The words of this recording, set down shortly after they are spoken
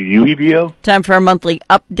UEBO. Time for our monthly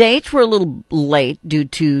update. We're a little late due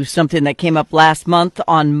to something that came up last month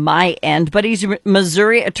on my end, but he's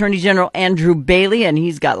Missouri Attorney General Andrew Bailey, and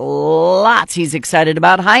he's got lots he's excited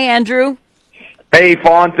about. Hi, Andrew. Hey,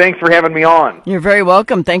 Fawn. Thanks for having me on. You're very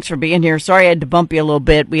welcome. Thanks for being here. Sorry I had to bump you a little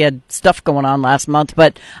bit. We had stuff going on last month,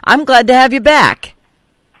 but I'm glad to have you back.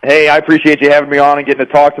 Hey, I appreciate you having me on and getting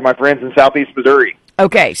to talk to my friends in Southeast Missouri.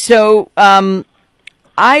 Okay, so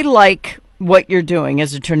I like what you're doing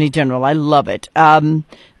as Attorney General. I love it.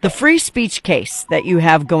 The free speech case that you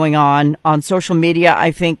have going on social media,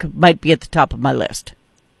 I think, might be at the top of my list.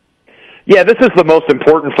 Yeah, this is the most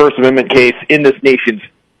important First Amendment case in this nation's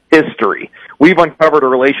history. We've uncovered a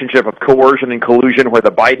relationship of coercion and collusion where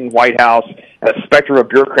the Biden White House and a spectrum of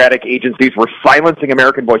bureaucratic agencies were silencing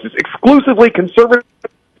American voices, exclusively conservative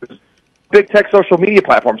big tech social media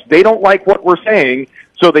platforms. They don't like what we're saying,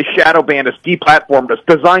 so they shadow banned us, deplatformed us,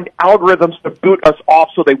 designed algorithms to boot us off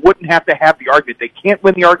so they wouldn't have to have the argument. They can't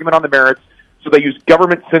win the argument on the merits, so they use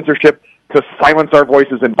government censorship to silence our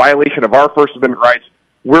voices in violation of our First Amendment rights.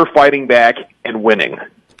 We're fighting back and winning.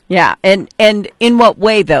 Yeah, and in what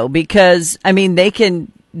way, though? Because, I mean,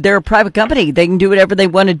 they're a private company. They can do whatever they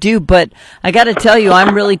want to do, but I got to tell you,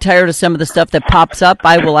 I'm really tired of some of the stuff that pops up.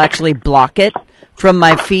 I will actually block it from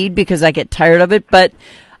my feed because I get tired of it, but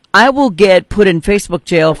I will get put in Facebook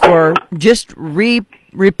jail for just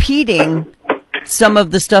repeating some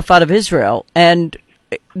of the stuff out of Israel, and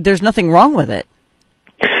there's nothing wrong with it.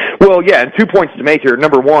 Well, yeah, and 2 points to make here.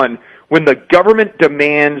 Number one, when the government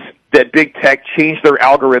demands that big tech change their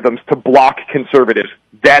algorithms to block conservatives,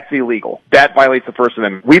 that's illegal. That violates the First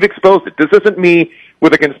Amendment. We've exposed it. This isn't me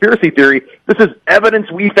with a conspiracy theory. This is evidence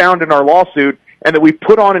we found in our lawsuit and that we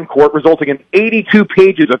put on in court, resulting in 82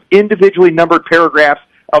 pages of individually numbered paragraphs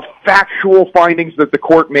of factual findings that the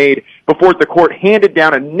court made before the court handed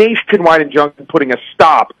down a nationwide injunction putting a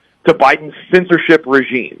stop to Biden's censorship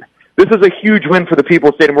regime. This is a huge win for the people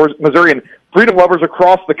of the state of Missouri and freedom lovers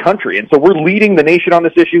across the country. And so we're leading the nation on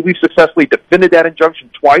this issue. We've successfully defended that injunction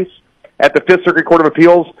twice at the Fifth Circuit Court of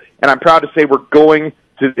Appeals, and I'm proud to say we're going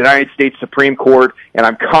to the United States Supreme Court, and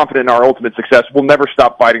I'm confident in our ultimate success. We'll never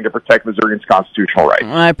stop fighting to protect Missourians' constitutional rights.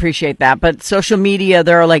 I appreciate that. But social media,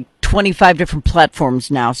 there are like 25 different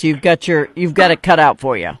platforms now, so you've got it cut out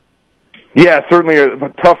for you. Yeah, certainly a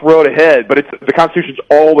tough road ahead, but the Constitution's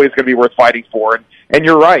always going to be worth fighting for. And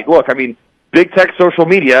you're right. Look, I mean, big tech social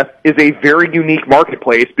media is a very unique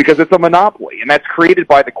marketplace because it's a monopoly, and that's created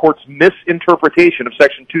by the court's misinterpretation of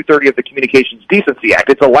Section 230 of the Communications Decency Act.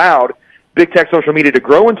 It's allowed big tech social media to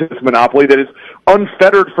grow into this monopoly that is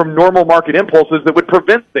unfettered from normal market impulses that would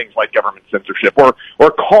prevent things like government censorship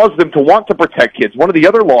or cause them to want to protect kids. One of the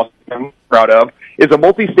other lawsuits I'm proud of is a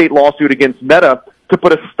multi-state lawsuit against Meta to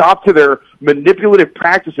put a stop to their manipulative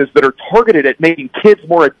practices that are targeted at making kids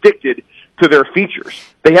more addicted to their features.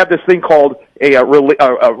 They have this thing called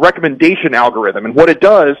a recommendation algorithm, and what it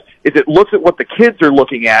does is it looks at what the kids are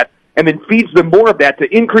looking at and then feeds them more of that to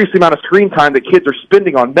increase the amount of screen time that kids are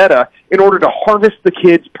spending on Meta in order to harvest the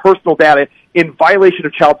kids' personal data in violation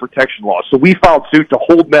of child protection laws. So we filed suit to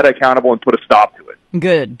hold Meta accountable and put a stop to it.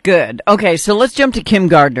 Good. Okay, so let's jump to Kim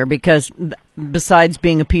Gardner, because besides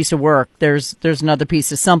being a piece of work, there's another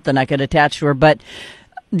piece of something I could attach to her, but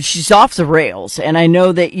she's off the rails, and I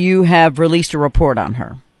know that you have released a report on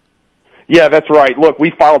her. Yeah, that's right. Look,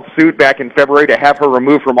 we filed suit back in February to have her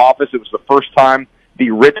removed from office. It was the first time the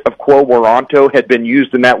writ of quo warranto had been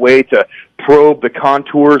used in that way to probe the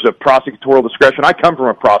contours of prosecutorial discretion. I come from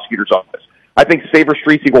a prosecutor's office. I think safer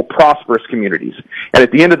streets equal prosperous communities. And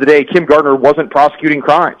at the end of the day, Kim Gardner wasn't prosecuting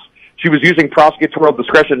crimes. She was using prosecutorial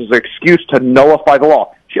discretion as an excuse to nullify the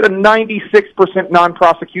law. She had a 96%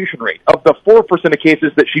 non-prosecution rate. Of the 4% of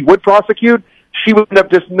cases that she would prosecute, she would end up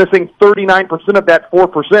dismissing 39% of that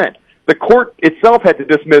 4%. The court itself had to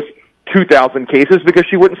dismiss 2,000 cases because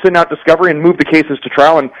she wouldn't send out discovery and move the cases to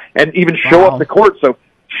trial and even show up to court. So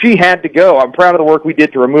she had to go. I'm proud of the work we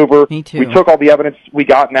did to remove her. Me too. We took all the evidence we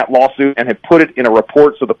got in that lawsuit and have put it in a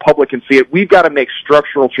report so the public can see it. We've got to make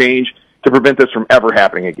structural change to prevent this from ever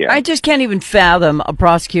happening again. I just can't even fathom a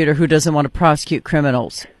prosecutor who doesn't want to prosecute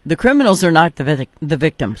criminals. The criminals are not the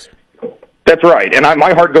victims. That's right. And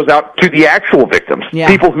my heart goes out to the actual victims,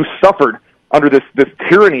 people who suffered under this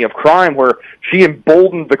tyranny of crime where she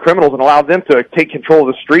emboldened the criminals and allowed them to take control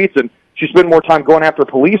of the streets, and she spent more time going after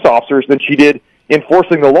police officers than she did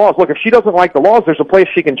enforcing the laws. Look, if she doesn't like the laws, there's a place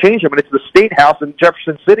she can change them, and it's the State House in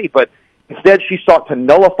Jefferson City, but instead she sought to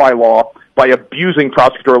nullify law by abusing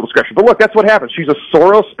prosecutorial discretion. But look, that's what happens. She's a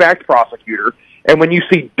Soros-backed prosecutor, and when you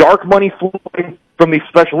see dark money flowing from these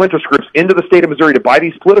special interest groups into the state of Missouri to buy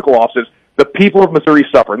these political offices, the people of Missouri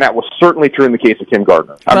suffer, and that was certainly true in the case of Kim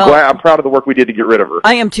Gardner. I'm proud of the work we did to get rid of her.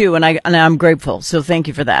 I am too, and I'm grateful. So thank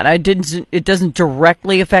you for that. It doesn't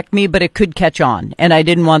directly affect me, but it could catch on, and I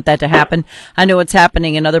didn't want that to happen. I know it's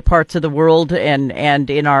happening in other parts of the world and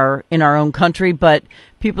in our own country, but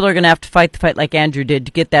people are going to have to fight the fight like Andrew did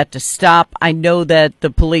to get that to stop. I know that the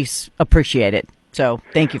police appreciate it. So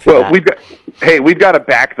thank you for that. We've got to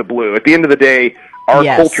back the blue. At the end of the day, our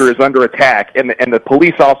culture is under attack, and the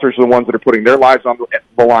police officers are the ones that are putting their lives on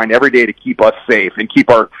the line every day to keep us safe and keep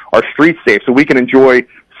our streets safe so we can enjoy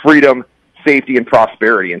freedom, safety, and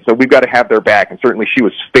prosperity. And so we've got to have their back, and certainly she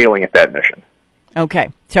was failing at that mission.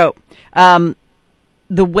 Okay. So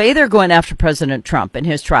the way they're going after President Trump in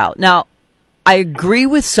his trial. Now, I agree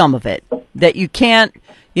with some of it, that you can't,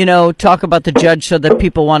 talk about the judge so that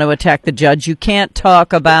people want to attack the judge. You can't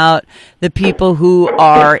talk about the people who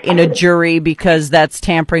are in a jury because that's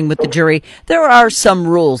tampering with the jury. There are some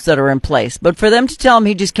rules that are in place, but for them to tell him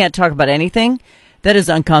he just can't talk about anything, that is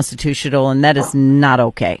unconstitutional, and that is not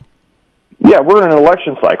okay. Yeah, we're in an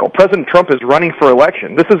election cycle. President Trump is running for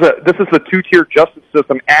election. This is the two-tier justice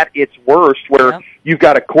system at its worst, where you've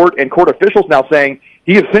got a court and court officials now saying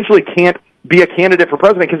he essentially can't be a candidate for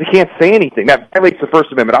president because he can't say anything. That violates the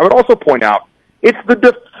First Amendment. I would also point out it's the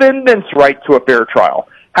defendant's right to a fair trial.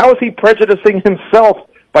 How is he prejudicing himself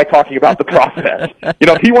by talking about the process?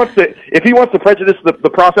 If he wants to prejudice the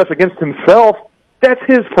process against himself, that's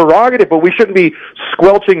his prerogative, but we shouldn't be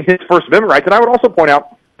squelching his First Amendment rights. And I would also point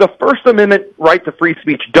out the First Amendment right to free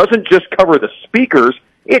speech doesn't just cover the speakers,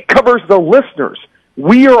 it covers the listeners.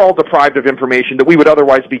 We are all deprived of information that we would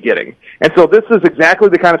otherwise be getting. And so this is exactly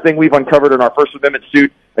the kind of thing we've uncovered in our First Amendment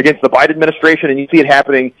suit against the Biden administration, and you see it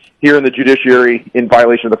happening here in the judiciary in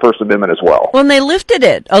violation of the First Amendment as well. Well, and they lifted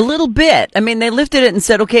it a little bit. I mean, they lifted it and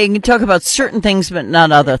said, okay, you can talk about certain things but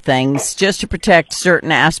not other things, just to protect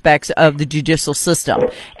certain aspects of the judicial system.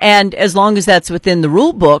 And as long as that's within the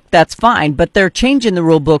rule book, that's fine. But they're changing the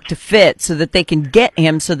rule book to fit so that they can get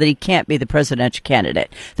him so that he can't be the presidential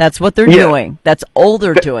candidate. That's what they're doing. That's all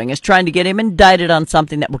they're doing, is trying to get him indicted on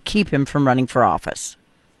something that will keep him from running for office.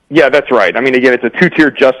 Yeah, that's right. I mean, again, it's a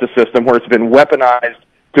two-tier justice system where it's been weaponized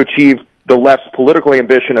to achieve the left's political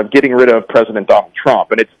ambition of getting rid of President Donald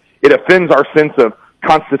Trump. And it offends our sense of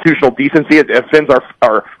constitutional decency. It offends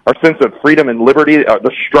our sense of freedom and liberty,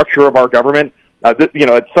 the structure of our government.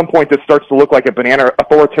 At some point this starts to look like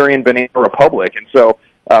authoritarian banana republic. And so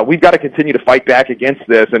we've got to continue to fight back against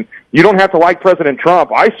this. And you don't have to like President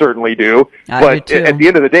Trump. I certainly do. But at the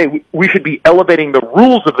end of the day, we should be elevating the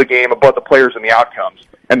rules of the game above the players and the outcomes.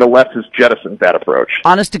 And the left has jettisoned that approach.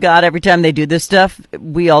 Honest to God, every time they do this stuff,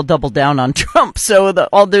 we all double down on Trump. So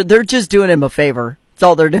they're just doing him a favor. That's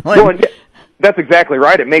all they're doing. Well, that's exactly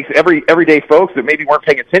right. It makes everyday folks that maybe weren't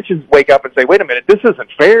paying attention wake up and say, wait a minute, this isn't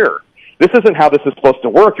fair. This isn't how this is supposed to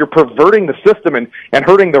work. You're perverting the system and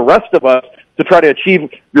hurting the rest of us to try to achieve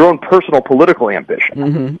your own personal political ambition.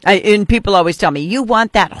 Mm-hmm. And people always tell me, you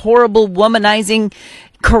want that horrible, womanizing,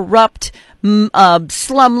 corrupt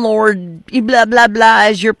slumlord, blah, blah, blah,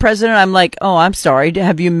 as your president. I'm like, oh, I'm sorry.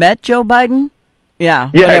 Have you met Joe Biden? Yeah,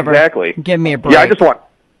 whatever. Exactly. Give me a break. Yeah, I just want...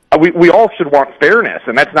 We all should want fairness,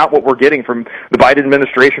 and that's not what we're getting from the Biden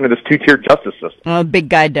administration or this two-tier justice system. Well, the big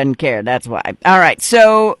guy doesn't care. That's why. All right.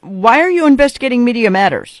 So why are you investigating Media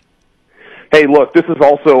Matters? Hey, look, this is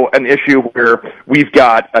also an issue where we've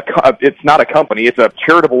got it's not a company, it's a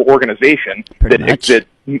charitable organization that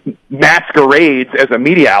masquerades as a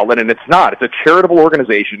media outlet, and it's not. It's a charitable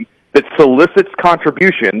organization that solicits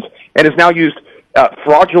contributions and has now used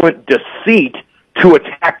fraudulent deceit to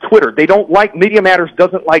attack Twitter. Media Matters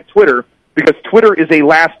doesn't like Twitter because Twitter is a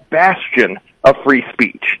last bastion of free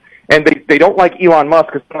speech. And they don't like Elon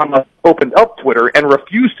Musk because Elon Musk opened up Twitter and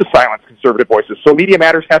refused to silence conservative voices. So Media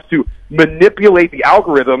Matters has to manipulate the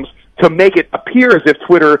algorithms to make it appear as if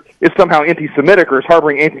Twitter is somehow anti-Semitic or is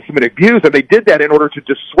harboring anti-Semitic views. And they did that in order to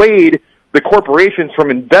dissuade the corporations from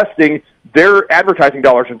investing their advertising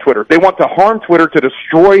dollars in Twitter. They want to harm Twitter to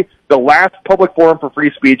destroy the last public forum for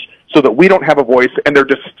free speech so that we don't have a voice, and they're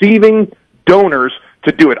deceiving donors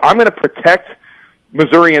to do it. I'm going to protect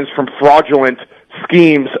Missourians from fraudulent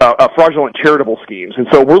schemes, fraudulent charitable schemes. And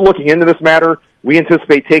so we're looking into this matter. We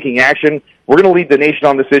anticipate taking action. We're going to lead the nation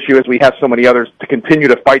on this issue, as we have so many others, to continue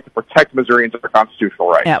to fight to protect Missourians and their constitutional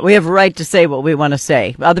rights. Yeah, we have a right to say what we want to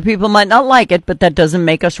say. Other people might not like it, but that doesn't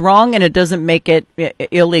make us wrong, and it doesn't make it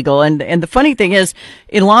illegal. And the funny thing is,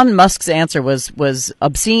 Elon Musk's answer was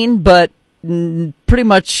obscene, but pretty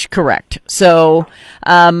much correct. So,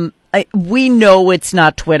 we know it's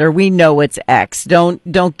not Twitter. We know it's X.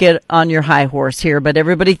 Don't get on your high horse here, but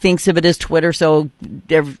everybody thinks of it as Twitter, so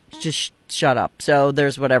just shut up. So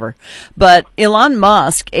there's whatever. But Elon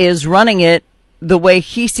Musk is running it the way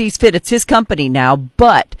he sees fit. It's his company now,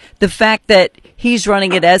 but the fact that he's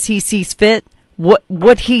running it as he sees fit,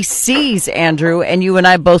 what he sees, Andrew, and you and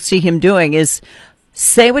I both see him doing is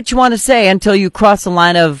say what you want to say until you cross the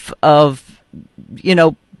line of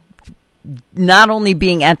not only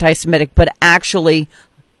being anti-Semitic, but actually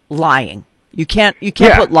lying. You can't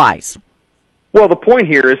put lies. Well, the point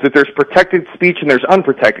here is that there's protected speech and there's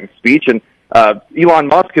unprotected speech, and Elon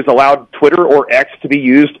Musk has allowed Twitter or X to be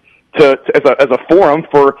used as a forum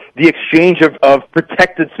for the exchange of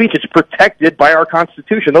protected speech. It's protected by our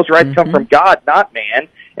Constitution. Those rights come from God, not man,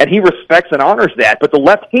 and he respects and honors that. But the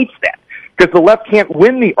left hates that because the left can't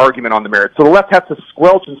win the argument on the merits. So the left has to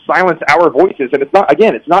squelch and silence our voices. And it's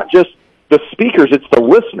not just the speakers, it's the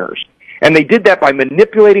listeners. And they did that by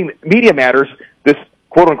manipulating Media Matters, this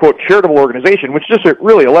quote-unquote charitable organization, which is just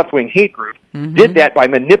really a left-wing hate group, did that by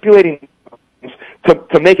manipulating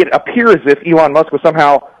to make it appear as if Elon Musk was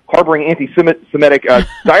somehow harboring anti-Semitic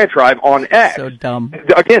diatribe on X. So dumb.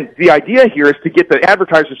 Again, the idea here is to get the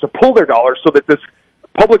advertisers to pull their dollars so that this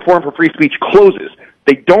public forum for free speech closes.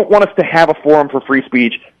 They don't want us to have a forum for free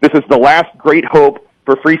speech. This is the last great hope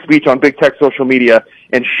for free speech on big tech social media,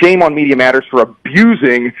 and shame on Media Matters for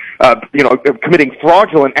abusing, committing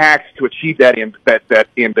fraudulent acts to achieve that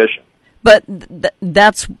ambition. But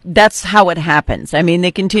that's how it happens. I mean,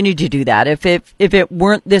 they continue to do that. If it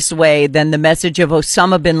weren't this way, then the message of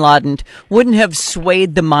Osama bin Laden wouldn't have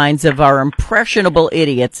swayed the minds of our impressionable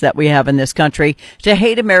idiots that we have in this country to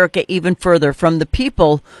hate America even further from the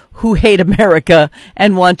people who hate America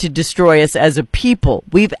and want to destroy us as a people.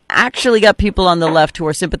 We've actually got people on the left who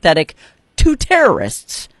are sympathetic to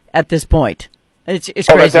terrorists at this point. It's crazy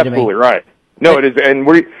to me. That's absolutely right. No, it is, and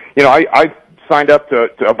I signed up to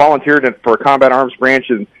volunteer for a combat arms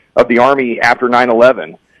branch of the Army after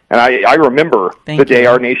 9/11, and I remember the day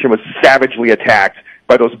our nation was savagely attacked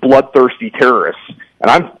by those bloodthirsty terrorists,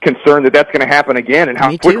 and I'm concerned that that's going to happen again, and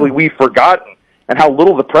how quickly we've forgotten, and how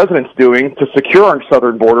little the president's doing to secure our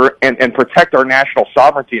southern border and protect our national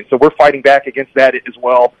sovereignty. And so we're fighting back against that as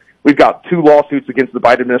well. We've got 2 lawsuits against the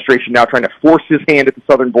Biden administration now trying to force his hand at the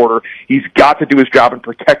southern border. He's got to do his job and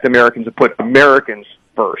protect Americans and put Americans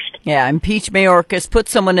first. Yeah, impeach Mayorkas, put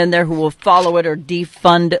someone in there who will follow it, or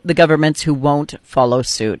defund the governments who won't follow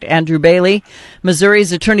suit. Andrew Bailey,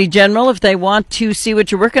 Missouri's Attorney General. If they want to see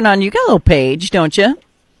what you're working on, you got a little page, don't you?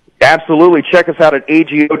 Absolutely. Check us out at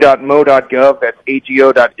ago.mo.gov. That's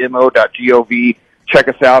ago.mo.gov. Check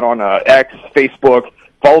us out on X, Facebook.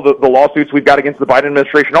 Follow the lawsuits we've got against the Biden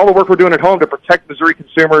administration. All the work we're doing at home to protect Missouri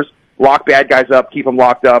consumers, lock bad guys up, keep them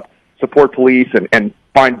locked up, support police, and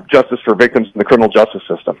find justice for victims in the criminal justice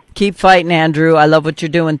system. Keep fighting, Andrew. I love what you're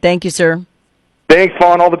doing. Thank you, sir. Thanks,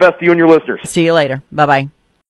 Fawn. All the best to you and your listeners. See you later. Bye-bye.